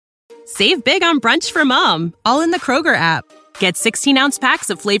Save big on brunch for mom, all in the Kroger app. Get 16-ounce packs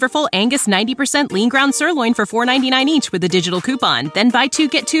of flavorful Angus 90% lean ground sirloin for $4.99 each with a digital coupon. Then buy 2,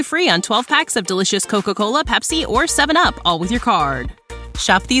 get 2 free on 12 packs of delicious Coca-Cola, Pepsi, or 7-Up, all with your card.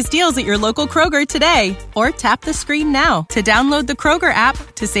 Shop these deals at your local Kroger today, or tap the screen now to download the Kroger app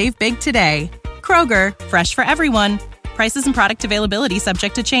to save big today. Kroger, fresh for everyone. Prices and product availability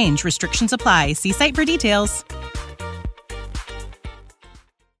subject to change. Restrictions apply. See site for details.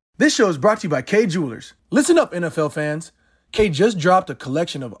 This show is brought to you by Kay Jewelers. Listen up, NFL fans. Kay just dropped a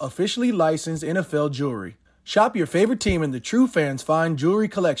collection of officially licensed NFL jewelry. Shop your favorite team in the True Fans Fine Jewelry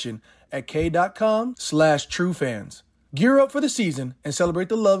Collection at Kay.com/TrueFans. Gear up for the season and celebrate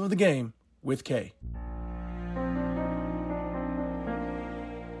the love of the game with Kay.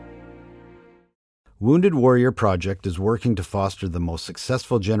 Wounded Warrior Project is working to foster the most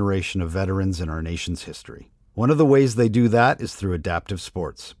successful generation of veterans in our nation's history. One of the ways they do that is through adaptive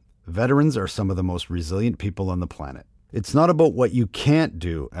sports. Veterans are some of the most resilient people on the planet. It's not about what you can't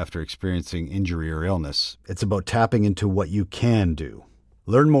do after experiencing injury or illness. It's about tapping into what you can do.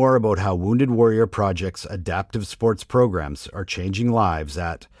 Learn more about how Wounded Warrior Project's adaptive sports programs are changing lives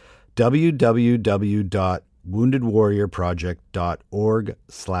at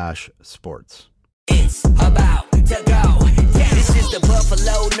www.woundedwarriorproject.org/sports. It's about to go. This is the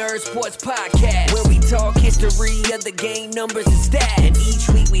Buffalo Nerd Sports Podcast, where we talk history of the game, numbers, and stats. And each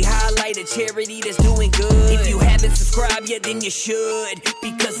week we highlight a charity that's doing good. If you haven't subscribed yet, then you should,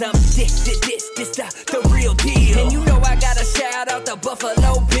 because I'm this the real deal. And you know I gotta shout out the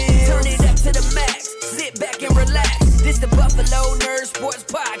Buffalo Bills. Turn it up to the max, sit back and relax. This the Buffalo Nerd Sports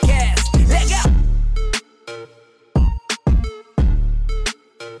Podcast. Let's go.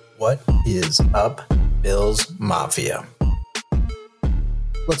 What is up, Bills Mafia?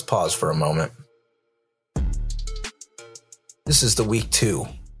 Let's pause for a moment. This is the Week 2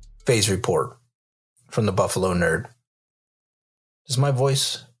 phase report from the Buffalo Nerd. Does my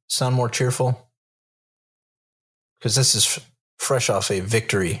voice sound more cheerful? Because this is fresh off a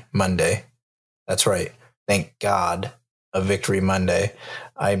Victory Monday. That's right. Thank God, a Victory Monday.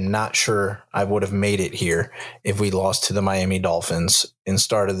 I'm not sure I would have made it here if we lost to the Miami Dolphins and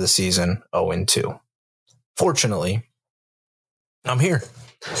started the season 0-2. Fortunately, I'm here.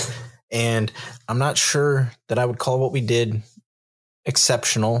 And I'm not sure that I would call what we did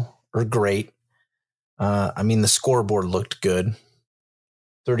exceptional or great. The scoreboard looked good.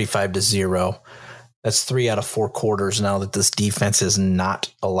 35-0. That's 3 out of 4 quarters now that this defense has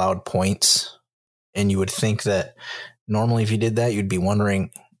not allowed points. And you would think that normally if you did that, you'd be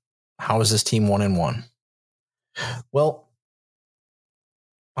wondering, how is this team 1-1? Well,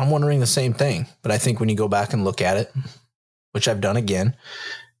 I'm wondering the same thing. But I think when you go back and look at it, which I've done again,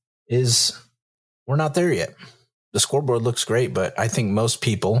 is we're not there yet. The scoreboard looks great, but I think most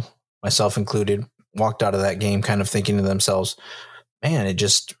people, myself included, walked out of that game kind of thinking to themselves, man, it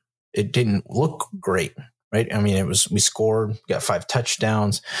didn't look great, right? I mean, we scored, got 5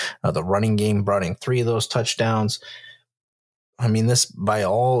 touchdowns. The running game brought in 3 of those touchdowns. I mean, this, by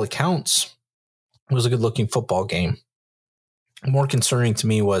all accounts, was a good-looking football game. More concerning to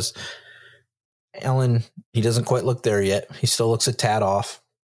me was Allen, he doesn't quite look there yet. He still looks a tad off.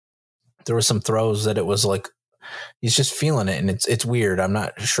 There were some throws that it was like he's just feeling it, and it's weird. I'm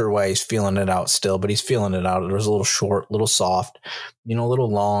not sure why he's feeling it out still, but he's feeling it out. It was a little short, a little soft, a little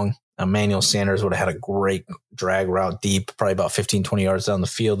long. Emmanuel Sanders would have had a great drag route deep, probably about 15, 20 yards down the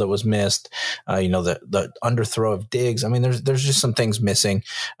field that was missed. The underthrow of Diggs. I mean, there's just some things missing.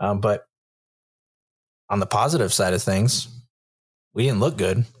 But on the positive side of things, we didn't look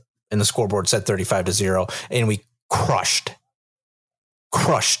good. And the scoreboard said 35-0, and we crushed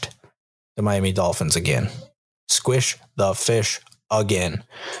the Miami Dolphins again. Squish the fish again.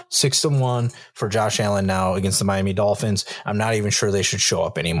 6-1 for Josh Allen now against the Miami Dolphins. I'm not even sure they should show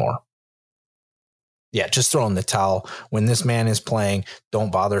up anymore. Yeah, just throw in the towel. When this man is playing,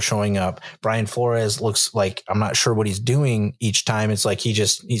 don't bother showing up. Brian Flores looks like, I'm not sure what he's doing each time. It's like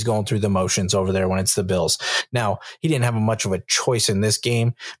he's going through the motions over there when it's the Bills. Now, he didn't have much of a choice in this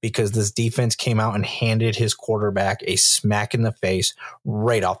game because this defense came out and handed his quarterback a smack in the face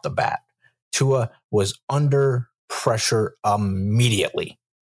right off the bat. Tua was under pressure immediately.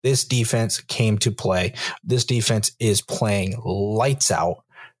 This defense came to play. This defense is playing lights out.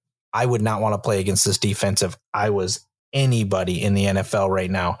 I would not want to play against this defense if I was anybody in the NFL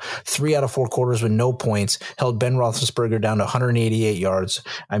right now. 3 out of 4 quarters with no points, held Ben Roethlisberger down to 188 yards.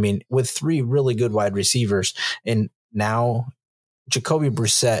 I mean, with 3 really good wide receivers. And now Jacoby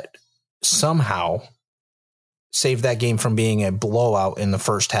Brissett somehow saved that game from being a blowout in the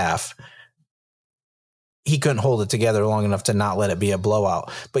first half. he couldn't hold it together long enough to not let it be a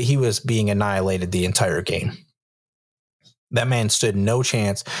blowout, but he was being annihilated the entire game. That man stood no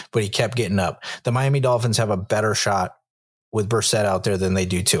chance, but he kept getting up. The Miami Dolphins have a better shot with Brissett out there than they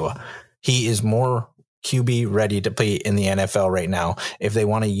do Tua. He is more QB ready to play in the NFL right now if they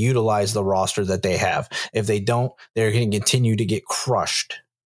want to utilize the roster that they have. If they don't, they're going to continue to get crushed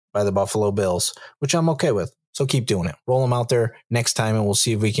by the Buffalo Bills, which I'm okay with. So keep doing it. Roll them out there next time, and we'll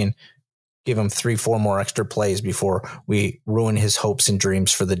see if we can give him 3-4 more extra plays before we ruin his hopes and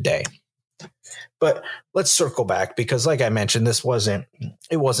dreams for the day. But let's circle back, because like I mentioned, it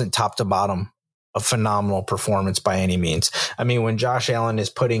wasn't top to bottom a phenomenal performance by any means. I mean, when Josh Allen is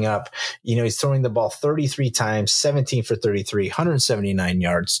putting up, he's throwing the ball 33 times, 17 for 33, 179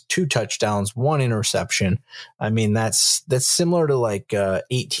 yards, 2 touchdowns, 1 interception. I mean, that's similar to like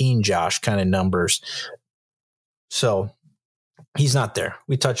 18 Josh kind of numbers. So he's not there.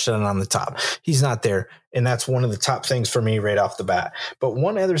 We touched on the top. He's not there. And that's one of the top things for me right off the bat. But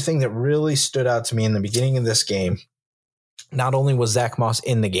one other thing that really stood out to me in the beginning of this game, not only was Zach Moss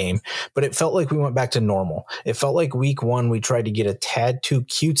in the game, but it felt like we went back to normal. It felt like week 1, we tried to get a tad too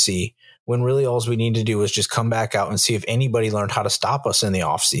cutesy when really all we need to do was just come back out and see if anybody learned how to stop us in the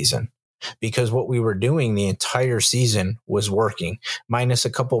offseason. Because what we were doing the entire season was working. Minus a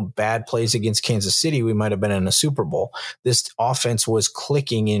couple bad plays against Kansas City, we might have been in a Super Bowl. This offense was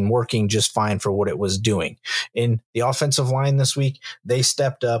clicking and working just fine for what it was doing. In the offensive line this week, they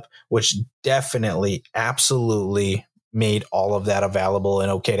stepped up, which definitely, absolutely made all of that available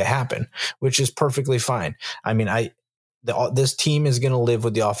and okay to happen, which is perfectly fine. I mean, this team is going to live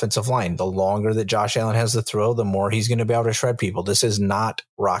with the offensive line. The longer that Josh Allen has to throw, the more he's going to be able to shred people. This is not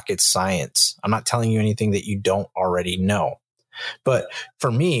rocket science. I'm not telling you anything that you don't already know. But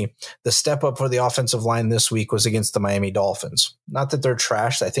for me, the step up for the offensive line this week was against the Miami Dolphins. Not that they're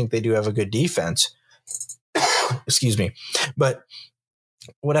trash. I think they do have a good defense. Excuse me. But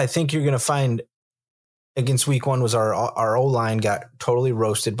what I think you're going to find against week 1 was our O-line got totally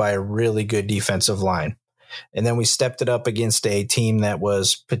roasted by a really good defensive line. And then we stepped it up against a team that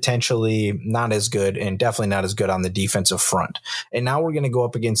was potentially not as good and definitely not as good on the defensive front. And now we're going to go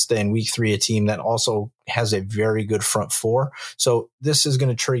up against, in week 3, a team that also has a very good front 4. So this is going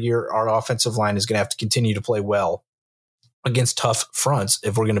to trigger our offensive line is going to have to continue to play well against tough fronts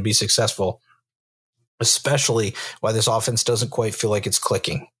if we're going to be successful, especially why this offense doesn't quite feel like it's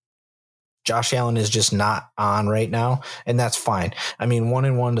clicking. Josh Allen is just not on right now, and that's fine. I mean,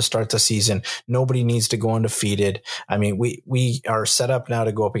 1-1 to start the season. Nobody needs to go undefeated. I mean, we are set up now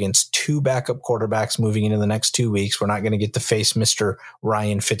to go up against 2 backup quarterbacks moving into the next 2 weeks. We're not going to get to face Mr.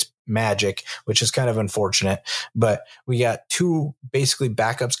 Ryan Fitzmagic, which is kind of unfortunate, but we got 2 basically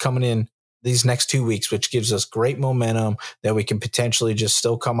backups coming in these next 2 weeks, which gives us great momentum that we can potentially just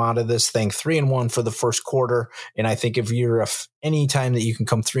still come out of this thing 3-1 for the first quarter. And I think if you're any time that you can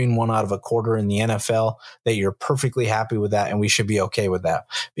come 3-1 out of a quarter in the NFL, that you're perfectly happy with that. And we should be okay with that,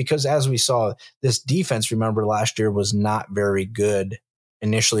 because as we saw, this defense, remember last year, was not very good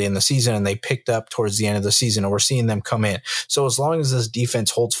initially in the season, and they picked up towards the end of the season, and we're seeing them come in. So as long as this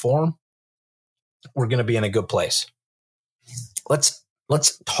defense holds form, we're going to be in a good place.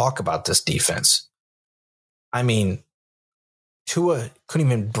 Let's talk about this defense. I mean, Tua couldn't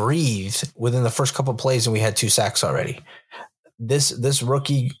even breathe within the first couple of plays, and we had 2 sacks already. This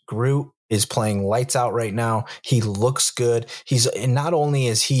rookie Groot is playing lights out right now. He looks good. And not only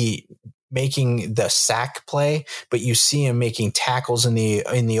is he making the sack play, but you see him making tackles in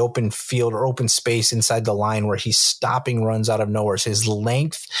the open field or open space inside the line where he's stopping runs out of nowhere. So his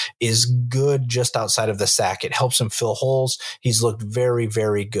length is good just outside of the sack. It helps him fill holes. He's looked very,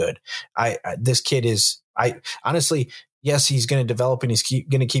 very good. This kid is, honestly, yes, he's going to develop and he's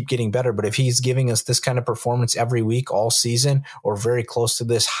going to keep getting better. But if he's giving us this kind of performance every week, all season, or very close to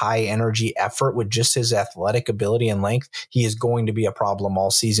this high energy effort with just his athletic ability and length, he is going to be a problem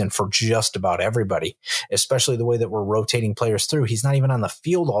all season for just about everybody, especially the way that we're rotating players through. He's not even on the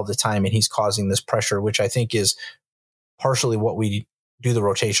field all the time, and he's causing this pressure, which I think is partially what we do the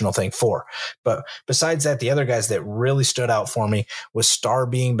rotational thing for. But besides that, the other guys that really stood out for me was Starr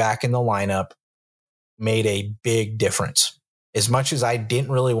being back in the lineup. Made a big difference. As much as I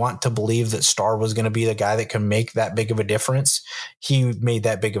didn't really want to believe that Starr was going to be the guy that can make that big of a difference, he made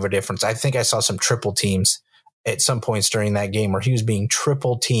that big of a difference. I think I saw some triple teams at some points during that game where he was being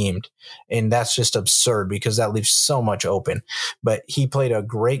triple teamed, and that's just absurd because that leaves so much open. But he played a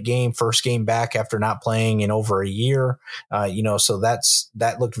great game, first game back after not playing in over a year, so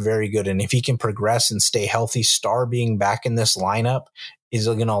that looked very good. And if he can progress and stay healthy, Starr being back in this lineup is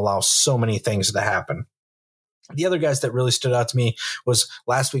going to allow so many things to happen. The other guys that really stood out to me was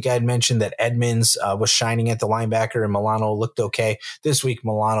last week I had mentioned that Edmonds was shining at the linebacker and Milano looked okay. This week,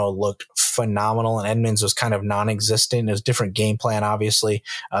 Milano looked phenomenal and Edmonds was kind of non-existent. It was a different game plan, obviously.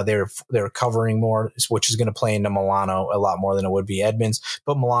 They're covering more, which is going to play into Milano a lot more than it would be Edmonds.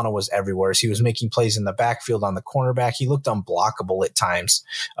 But Milano was everywhere. He was making plays in the backfield on the cornerback. He looked unblockable at times.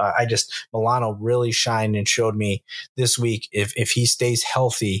 Milano really shined and showed me this week, if he stays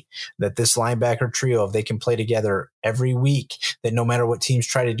healthy, that this linebacker trio, if they can play together every week, that no matter what teams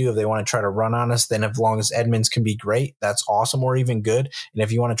try to do, if they want to try to run on us, then as long as Edmonds can be great, that's awesome or even good. And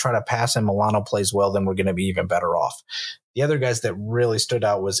if you want to try to pass and Milano plays well, then we're going to be even better off. The other guys that really stood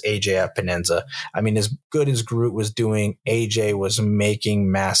out was AJ Epineza. I mean, as good as Groot was doing, AJ was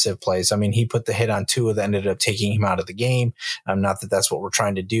making massive plays. I mean, he put the hit on Tua that ended up taking him out of the game. Not that that's what we're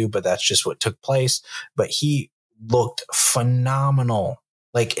trying to do, but that's just what took place. But he looked phenomenal.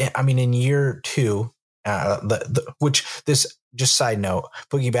 Like, I mean, in year 2, just side note,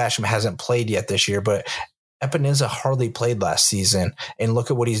 Boogie Basham hasn't played yet this year, but Epineza hardly played last season, and look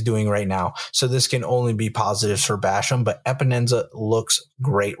at what he's doing right now. So this can only be positives for Basham, but Epineza looks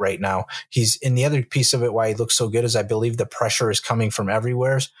great right now. He's in the other piece of it. Why he looks so good is I believe the pressure is coming from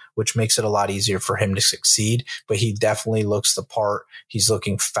everywhere, which makes it a lot easier for him to succeed, but he definitely looks the part. He's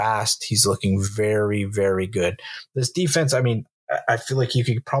looking fast. He's looking very, very good. This defense, I mean, I feel like you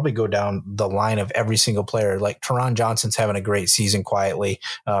could probably go down the line of every single player. Like Teron Johnson's having a great season quietly.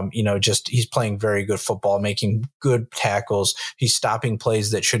 He's playing very good football, making good tackles. He's stopping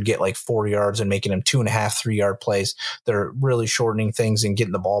plays that should get like 4 yards and making them 2.5, 3 yard plays. They're really shortening things and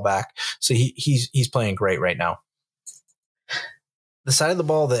getting the ball back. So he's playing great right now. The side of the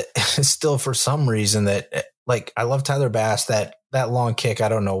ball that is still for some reason that, like, I love Tyler Bass, that long kick. I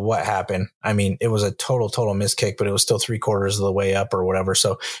don't know what happened. I mean, it was a total miss kick, but it was still 3/4 of the way up or whatever.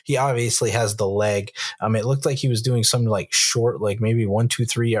 So he obviously has the leg. It looked like he was doing something like short, like maybe 1, 2,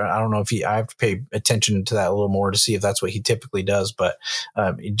 3. I don't know I have to pay attention to that a little more to see if that's what he typically does, but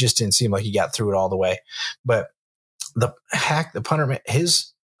it just didn't seem like he got through it all the way. But the punter,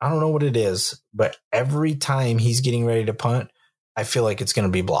 I don't know what it is, but every time he's getting ready to punt, I feel like it's going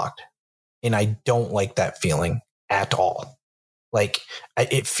to be blocked. And I don't like that feeling at all. Like,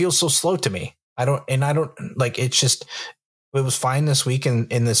 it feels so slow to me. It was fine this week and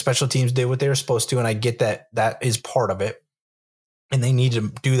the special teams did what they were supposed to. And I get that is part of it. And they need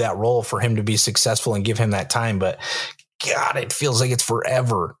to do that role for him to be successful and give him that time. But God, it feels like it's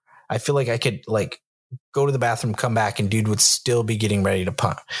forever. I feel like I could go to the bathroom, come back, and dude would still be getting ready to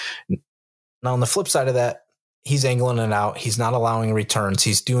punt. Now, on the flip side of that, he's angling it out. He's not allowing returns.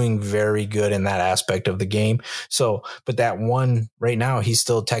 He's doing very good in that aspect of the game. So, but that one right now, he's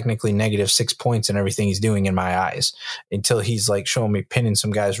still technically -6 points in everything he's doing in my eyes until he's like showing me pinning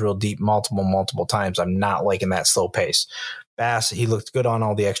some guys real deep multiple times. I'm not liking that slow pace. Bass, he looked good on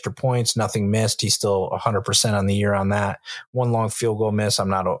all the extra points. Nothing missed. He's still 100% on the year on that. One long field goal miss. I'm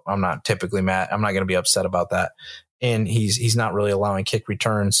not typically mad. I'm not going to be upset about that. And he's not really allowing kick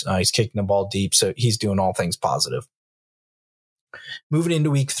returns. He's kicking the ball deep, so he's doing all things positive. Moving into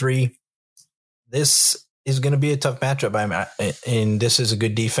week 3, this is going to be a tough matchup. And this is a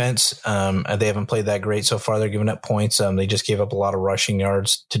good defense. They haven't played that great so far. They're giving up points. They just gave up a lot of rushing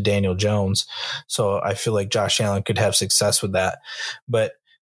yards to Daniel Jones. So I feel like Josh Allen could have success with that. But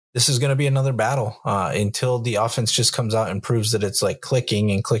this is going to be another battle until the offense just comes out and proves that it's like clicking.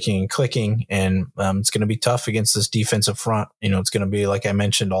 And it's going to be tough against this defensive front. It's going to be, like I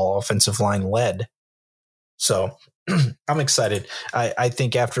mentioned, all offensive line led. So I'm excited. I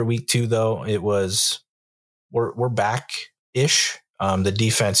think after week 2, though, we're back-ish. The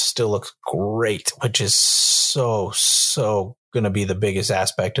defense still looks great, which is so going to be the biggest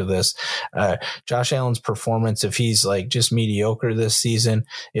aspect of this. Josh Allen's performance, if he's like just mediocre this season,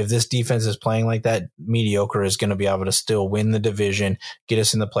 if this defense is playing like that, mediocre is going to be able to still win the division, get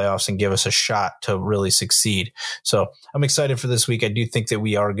us in the playoffs, and give us a shot to really succeed. So I'm excited for this week. I do think that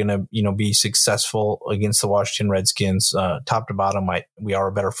we are going to, be successful against the Washington Redskins, top to bottom. We are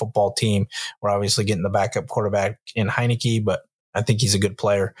a better football team. We're obviously getting the backup quarterback in Heineke, but I think he's a good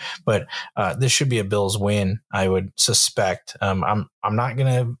player, but this should be a Bills win, I would suspect. I'm not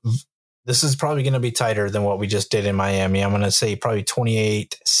going to – this is probably going to be tighter than what we just did in Miami. I'm going to say probably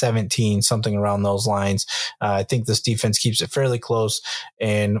 28-17, something around those lines. I think this defense keeps it fairly close,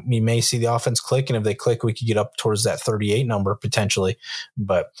 and we may see the offense click, and if they click, we could get up towards that 38 number potentially.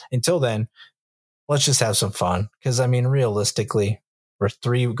 But until then, let's just have some fun because, realistically – we're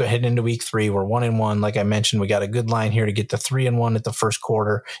heading into week 3. We're 1-1. Like I mentioned, we got a good line here to get to 3-1 at the first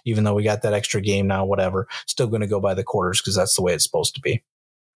quarter, even though we got that extra game now, whatever. Still going to go by the quarters because that's the way it's supposed to be.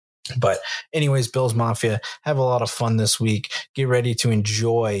 But anyways, Bills Mafia, have a lot of fun this week. Get ready to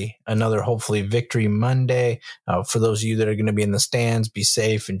enjoy another, hopefully, Victory Monday. For those of you that are going to be in the stands, be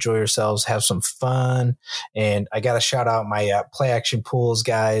safe, enjoy yourselves, have some fun. And I got to shout out my Play Action Pools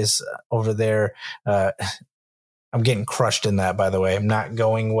guys over there. I'm getting crushed in that, by the way. I'm not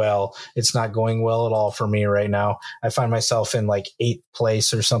going well. It's not going well at all for me right now. I find myself in like 8th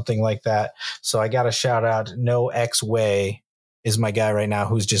place or something like that. So I got to shout out No X Way is my guy right now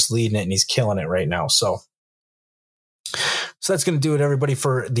who's just leading it, and he's killing it right now. So that's going to do it, everybody,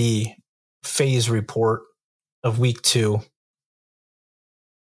 for the phase report of week 2.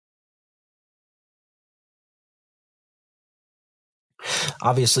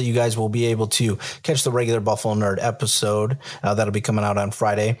 Obviously, you guys will be able to catch the regular Buffalo Nerd episode. That'll be coming out on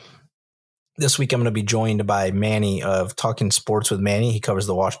Friday. This week, I'm going to be joined by Manny of Talking Sports with Manny. He covers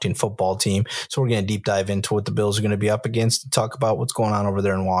the Washington football team. So we're going to deep dive into what the Bills are going to be up against and talk about what's going on over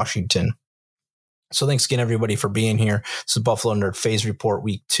there in Washington. So thanks again, everybody, for being here. This is Buffalo Nerd Phase Report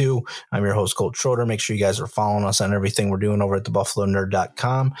Week 2. I'm your host, Colt Schroeder. Make sure you guys are following us on everything we're doing over at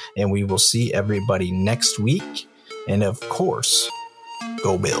thebuffalonerd.com. And we will see everybody next week. And, of course,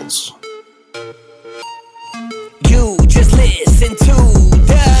 go Bills. You just listen to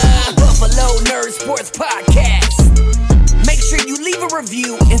the Buffalo Nerd Sports Podcast. Make sure you leave a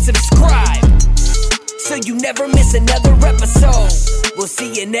review and subscribe so you never miss another episode. We'll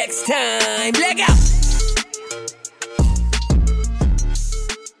see you next time. Leg out.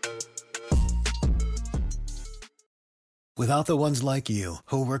 Without the ones like you,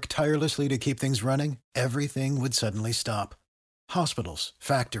 who work tirelessly to keep things running, everything would suddenly stop. Hospitals,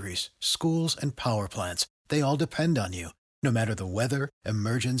 factories, schools, and power plants, they all depend on you. No matter the weather,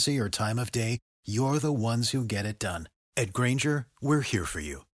 emergency, or time of day, you're the ones who get it done. At Grainger, we're here for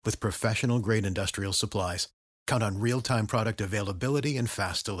you with professional-grade industrial supplies. Count on real-time product availability and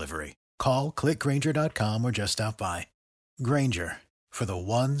fast delivery. Call, click Grainger.com, or just stop by. Grainger, for the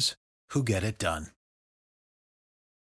ones who get it done.